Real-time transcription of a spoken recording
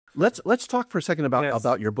Let's talk for a second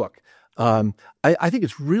about your book. I think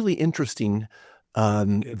it's really interesting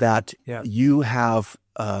that you have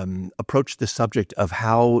approached the subject of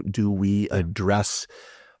how do we address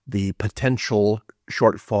the potential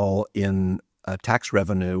shortfall in tax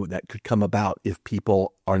revenue that could come about if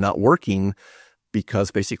people are not working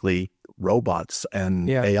because basically robots and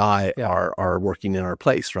AI are working in our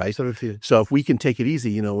place, right? Absolutely. So if we can take it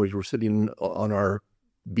easy, you know, we're sitting on our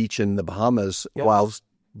beach in the Bahamas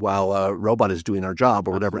while a robot is doing our job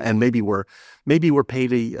or whatever, and maybe we're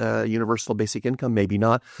paid a universal basic income, maybe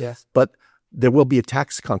not. Yes. But there will be a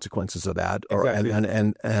tax consequences of that, Exactly.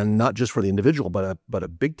 and not just for the individual, but a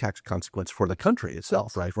big tax consequence for the country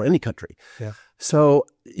itself, right? For any country. Yeah. So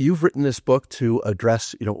you've written this book to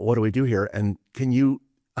address, you know, what do we do here? And can you?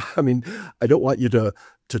 I mean, I don't want you to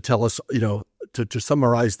tell us, you know, to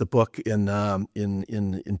summarize the book in 2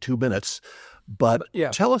 minutes, but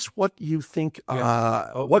tell us what you think.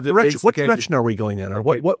 What direction are we going in, or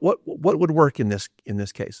what would work in this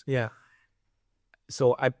case? Yeah.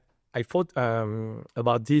 So I thought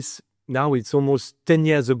about this. Now it's almost 10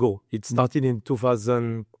 years ago. It started in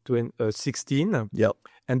 2016. Yep.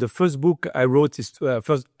 And the first book I wrote,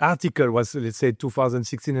 first article was, let's say,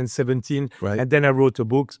 2016 and 17. Right. And then I wrote a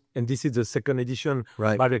book, and this is the second edition.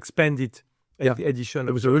 Right. But expanded edition.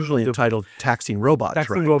 It was originally entitled Taxing Robots.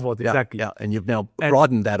 Taxing Robots, exactly. Yeah. And you've now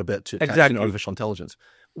broadened that a bit to taxing artificial intelligence.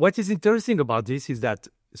 What is interesting about this is that,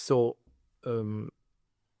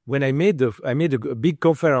 when I made a big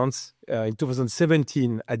conference in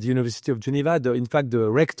 2017 at the University of Geneva, in fact, the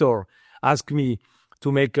rector asked me to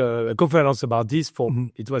make a conference about this.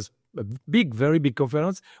 It was a very big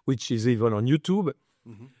conference, which is even on YouTube.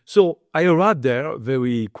 Mm-hmm. So I arrived there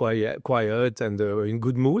very quiet and in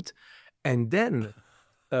good mood. And then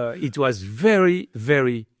it was very,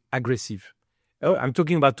 very aggressive. Oh, I'm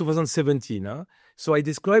talking about 2017. So I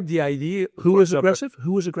described the idea. Who was aggressive?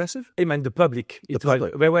 I mean, the public.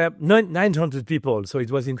 There were 900 people, so it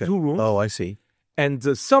was in 2 rooms. Oh, I see.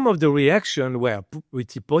 And some of the reactions were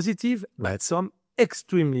pretty positive, but some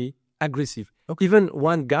extremely aggressive. Okay. Even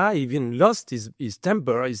one guy even lost his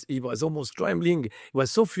temper. He was almost trembling. He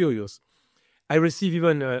was so furious. I received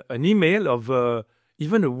even an email of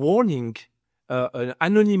even a warning, an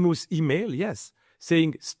anonymous email,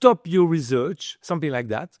 saying, stop your research, something like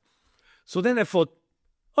that. So then I thought,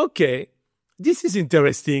 okay, this is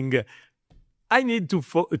interesting. I need to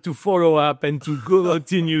follow up and to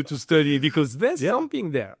continue to study because there's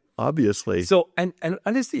something there. Obviously. So, and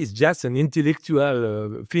honestly, it's just an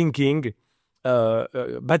intellectual thinking,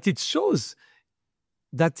 but it shows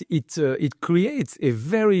that it creates a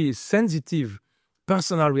very sensitive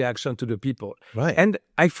personal reaction to the people. Right. And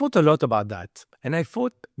I thought a lot about that. And I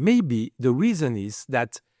thought maybe the reason is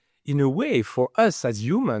that in a way for us as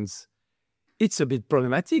humans, it's a bit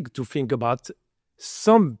problematic to think about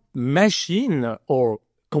some machine or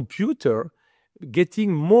computer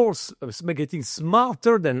getting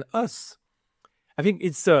smarter than us. I think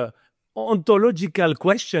it's a ontological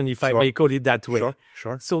question, if I may call it that way.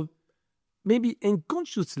 Sure. So maybe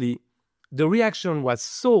unconsciously, the reaction was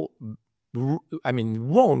so,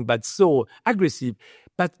 wrong, but so aggressive.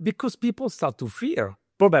 But because people start to fear,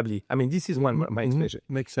 probably. I mean, this is one my explanation.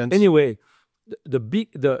 Makes sense. Anyway,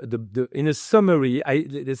 in a summary,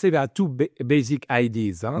 let's say there are 2 basic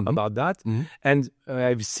ideas about that, and I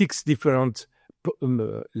have 6 different,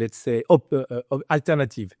 let's say,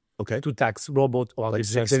 alternative to tax robot or like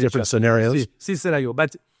 6 different scenarios. 6 scenarios,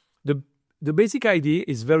 but the basic idea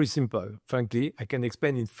is very simple. Frankly, I can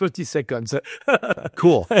explain in 30 seconds.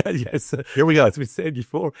 Cool. Yes. Here we go. As we said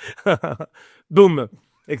before. Boom.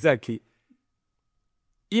 Exactly.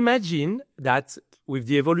 Imagine that with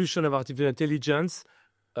the evolution of artificial intelligence,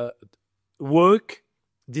 work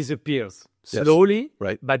disappears slowly,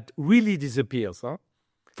 but really disappears.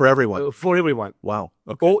 For everyone. For everyone. Wow.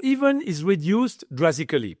 Okay. Or even is reduced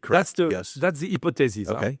drastically. Correct. That's the hypothesis.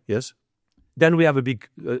 Okay. Yes. Then we have a big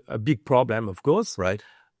problem, of course. Right.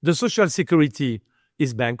 The social security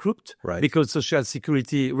is bankrupt because social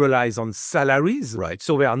security relies on salaries. Right.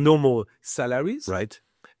 So there are no more salaries. Right.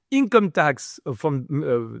 Income tax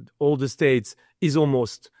from all the states is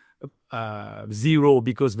almost zero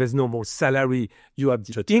because there's no more salary. You have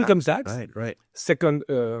the income tax. Right. Second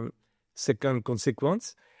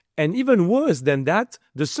consequence. And even worse than that,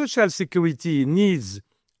 the social security needs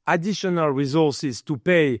additional resources to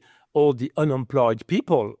pay all the unemployed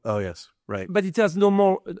people. Oh, yes. Right. But it has no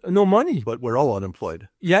money. But we're all unemployed.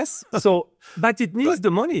 Yes. So, but it needs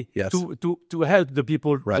the money to help the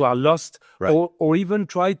people who are lost or even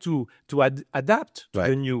try to adapt to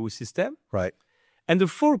the new system. Right. And the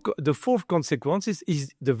fourth consequence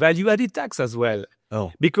is the value-added tax as well.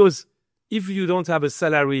 Oh. Because if you don't have a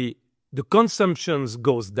salary, the consumptions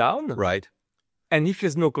goes down. Right. And if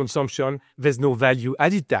there's no consumption, there's no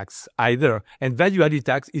value-added tax either. And value-added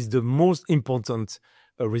tax is the most important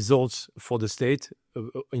result for the state,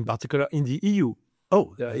 in particular in the EU.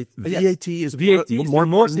 Oh, VAT is more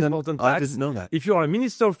most important tax. I didn't know that. If you are a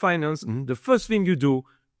minister of finance, the first thing you do,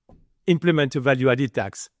 implement a value-added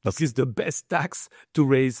tax. This is the best tax to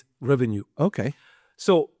raise revenue. Okay.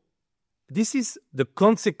 So this is the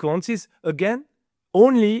consequences, again,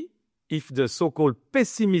 only if the so-called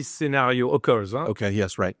pessimist scenario occurs. Okay,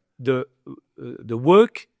 yes, right. The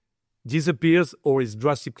work disappears or is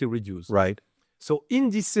drastically reduced. Right. So in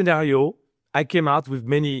this scenario, I came out with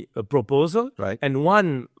many proposals. Right. And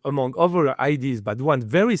one, among other ideas, but one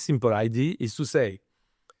very simple idea is to say,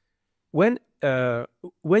 when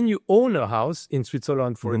you own a house in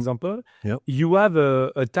Switzerland, for example, you have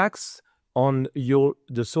a tax on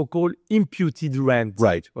the so-called imputed rent.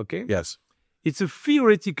 Right. Okay. Yes. It's a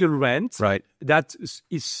theoretical rent that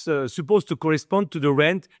is supposed to correspond to the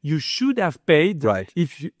rent you should have paid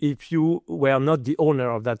if you were not the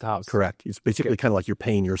owner of that house. Correct. It's basically kind of like you're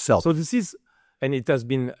paying yourself. So this is, and it has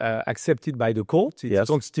been accepted by the court.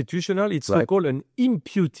 It's constitutional. It's so-called an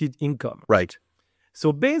imputed income. Right.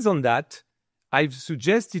 So based on that, I've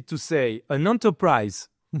suggested to say an enterprise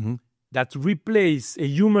that replaces a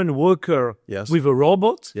human worker with a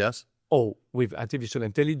robot. Yes. Or with artificial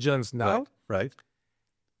intelligence now. Right.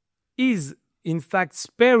 Is in fact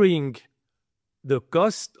sparing the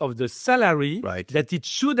cost of the salary that it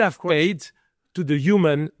should have paid to the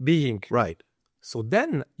human being. Right. So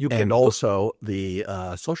then you can... And also the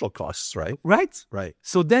social costs, right? Right. Right.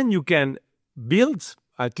 So then you can build,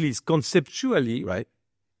 at least conceptually,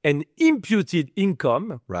 an imputed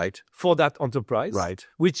income for that enterprise,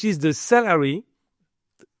 which is the salary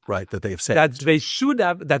that they've said. That they should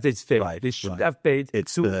have, that it's fair. They should have paid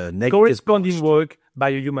it's to the corresponding cost. Work by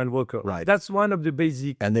a human worker. Right. That's one of the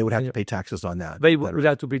basic... And they would have to pay taxes on that. They would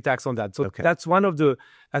have to pay tax on that. So that's one of the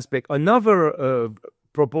aspects. Another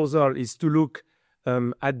proposal is to look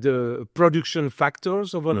at the production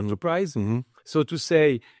factors of an enterprise. So to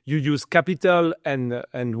say you use capital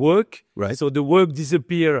and work. So the work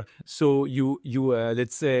disappear. So you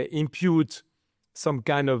let's say impute some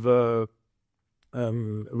kind of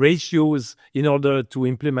ratios in order to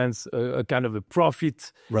implement a kind of a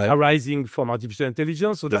profit arising from artificial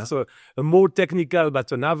intelligence. So that's a more technical,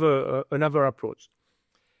 but another approach.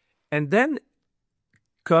 And then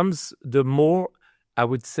comes the more, I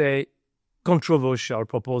would say, controversial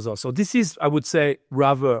proposal. So this is, I would say,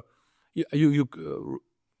 rather,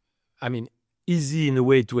 I mean, easy in a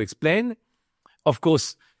way to explain. Of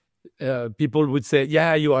course, people would say,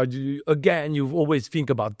 you always think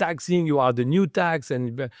about taxing, you are the new tax.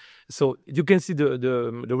 And so you can see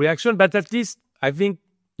the reaction, but at least I think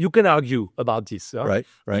you can argue about this. Right.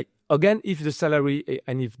 Again, if the salary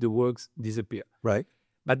and if the works disappear. Right.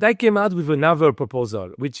 But I came out with another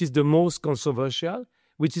proposal, which is the most controversial,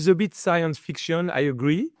 which is a bit science fiction, I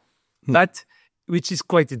agree, but which is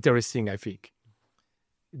quite interesting, I think.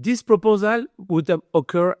 This proposal would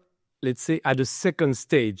occur, let's say, at the second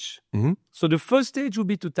stage. So the first stage would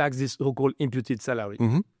be to tax this so-called imputed salary.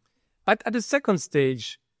 But at the second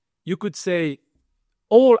stage, you could say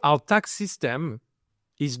all our tax system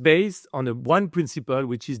is based on one principle,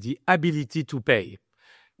 which is the ability to pay.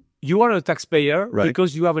 You are a taxpayer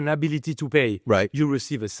because you have an ability to pay. You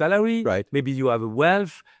receive a salary, maybe you have a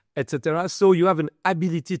wealth, etc. So you have an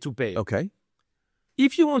ability to pay. Okay.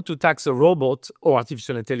 If you want to tax a robot or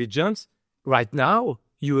artificial intelligence, right now,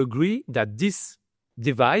 you agree that this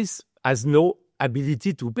device has no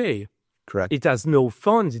ability to pay. Correct. It has no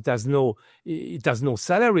funds. It has no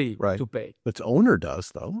salary to pay. Its owner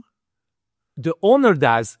does, though. The owner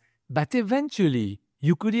does, but eventually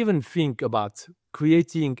you could even think about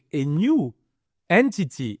creating a new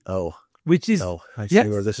entity. Which is... I see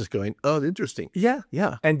where this is going. Oh, interesting. Yeah.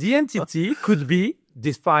 And the entity could be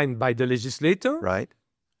defined by the legislator.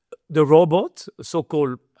 The robot,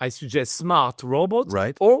 so-called, I suggest, smart robot.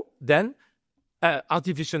 Or then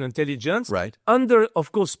artificial intelligence. Under,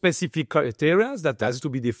 of course, specific criteria that has to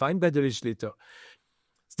be defined by the legislator.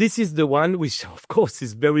 This is the one which, of course,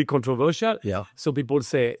 is very controversial. So people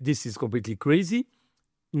say this is completely crazy.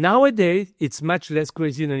 Nowadays, it's much less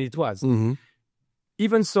crazy than it was.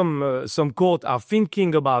 Even some courts are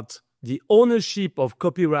thinking about the ownership of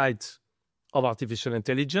copyright of artificial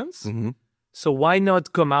intelligence. So why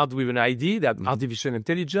not come out with an idea that artificial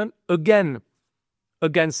intelligence, again,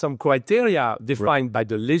 against some criteria defined by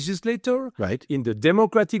the legislator in the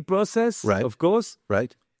democratic process, of course,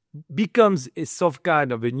 becomes a sort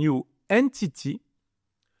kind of a new entity.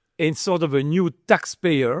 a sort of a new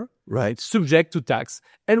taxpayer, subject to tax.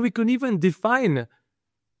 And we can even define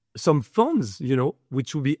some funds,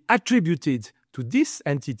 which will be attributed to this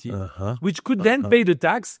entity, which could then pay the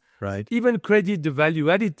tax, even credit the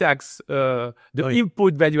value-added tax, the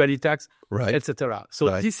input value-added tax, etc.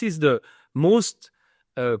 So this is the most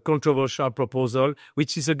controversial proposal,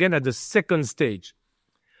 which is again at the second stage.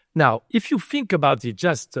 Now, if you think about it,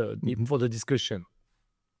 just for the discussion,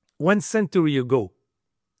 1 century ago,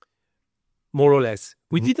 more or less,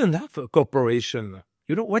 we didn't have a corporation.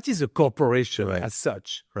 What is a corporation as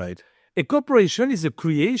such? A corporation is a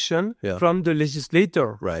creation from the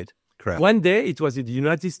legislator. Correct. One day, it was in the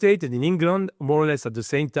United States and in England, more or less at the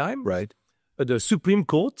same time. The Supreme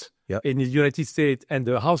Court in the United States and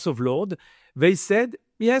the House of Lords, they said,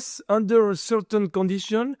 yes, under a certain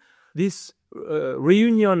condition, this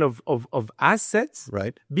reunion of assets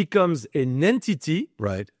becomes an entity,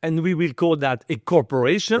 and we will call that a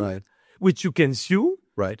corporation, which you can sue,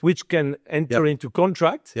 which can enter into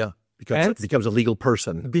contract, becomes a legal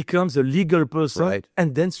person,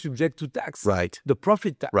 and then subject to tax, the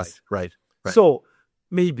profit tax. Right. So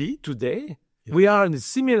maybe today we are in a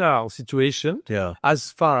similar situation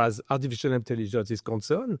as far as artificial intelligence is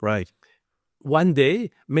concerned. One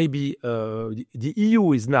day, maybe the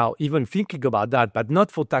EU is now even thinking about that, but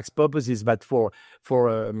not for tax purposes, but for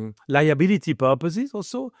liability purposes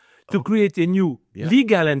also, to create a new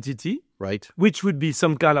legal entity, which would be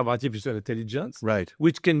some kind of artificial intelligence,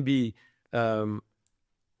 which can be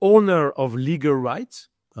owner of legal rights,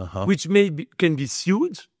 which can be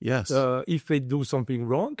sued if they do something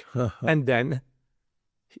wrong, and then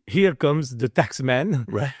here comes the tax man,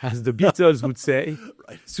 as the Beatles would say,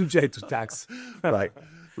 subject to tax. Right.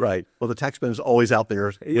 Well, the tax man is always out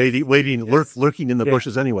there waiting, lurking in the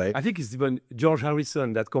bushes anyway. I think it's even George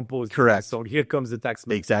Harrison that composed the song, Here Comes the Tax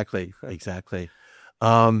Man. Exactly.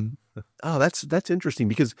 That's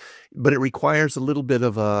interesting but it requires a little bit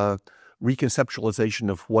of a reconceptualization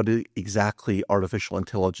of what exactly artificial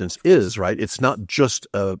intelligence is, right? It's not just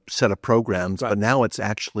a set of programs, but now it's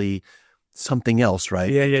actually something else,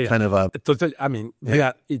 right? Kind of a total. I mean,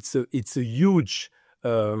 it's a huge,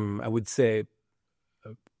 I would say,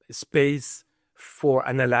 space for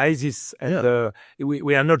analysis, and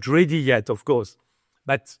we are not ready yet, of course.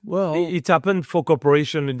 But it happened for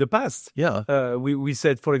corporation in the past. We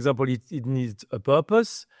said, for example, it needs a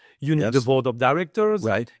purpose. You need a board of directors.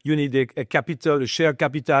 You need a share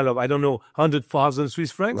capital of 100,000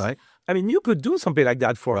 Swiss francs. I mean, you could do something like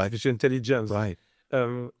that for artificial intelligence.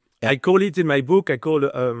 I call it in my book,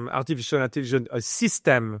 artificial intelligence a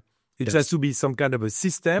system. It has to be some kind of a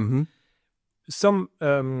system. Some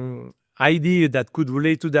idea that could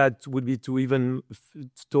relate to that would be to even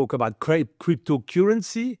talk about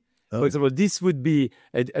cryptocurrency. For example, this would be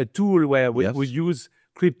a tool where we would use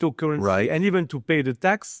cryptocurrency and even to pay the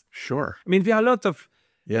tax. Sure. I mean, there are a lot of...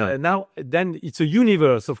 now, then it's a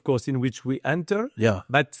universe, of course, in which we enter.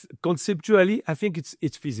 But conceptually, I think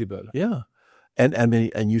it's feasible.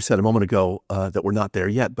 And you said a moment ago that we're not there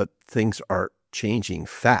yet, but things are changing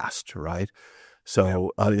fast, right?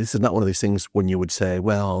 So this is not one of these things when you would say,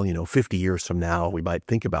 50 years from now, we might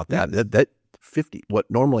think about that. That 50, what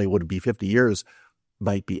normally would be 50 years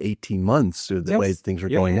might be 18 months the way things are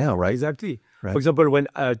going now, right? Exactly. For example, when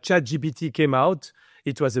GGBa came out,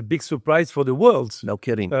 it was a big surprise for the world. No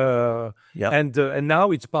kidding. And now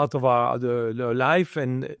it's part of our life,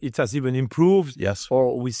 and it has even improved.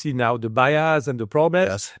 Or we see now the bias and the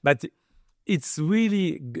problems. But it's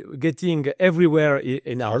really getting everywhere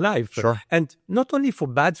in our life. And not only for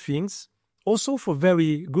bad things, also for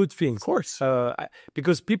very good things. Of course.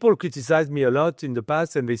 Because people criticize me a lot in the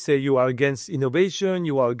past, and they say, you are against innovation,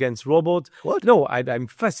 you are against robots. What? No, I'm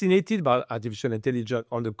fascinated by artificial intelligence.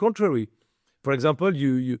 On the contrary. For example,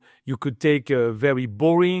 you could take very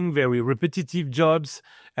boring, very repetitive jobs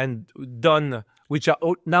which are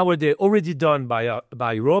nowadays already done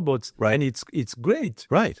by robots, and it's great.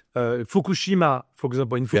 Fukushima, for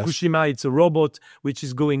example, in Fukushima, it's a robot which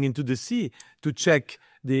is going into the sea to check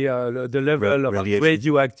the level of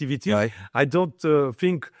radioactivity. I don't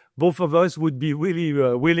think both of us would be really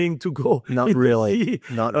willing to go. Not really.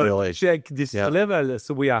 Check this level.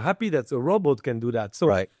 So we are happy that a robot can do that.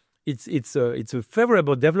 So. It's a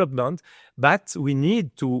favorable development, but we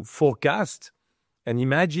need to forecast and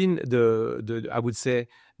imagine I would say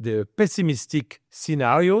the pessimistic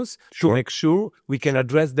scenarios to make sure we can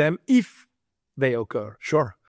address them if they occur. Sure.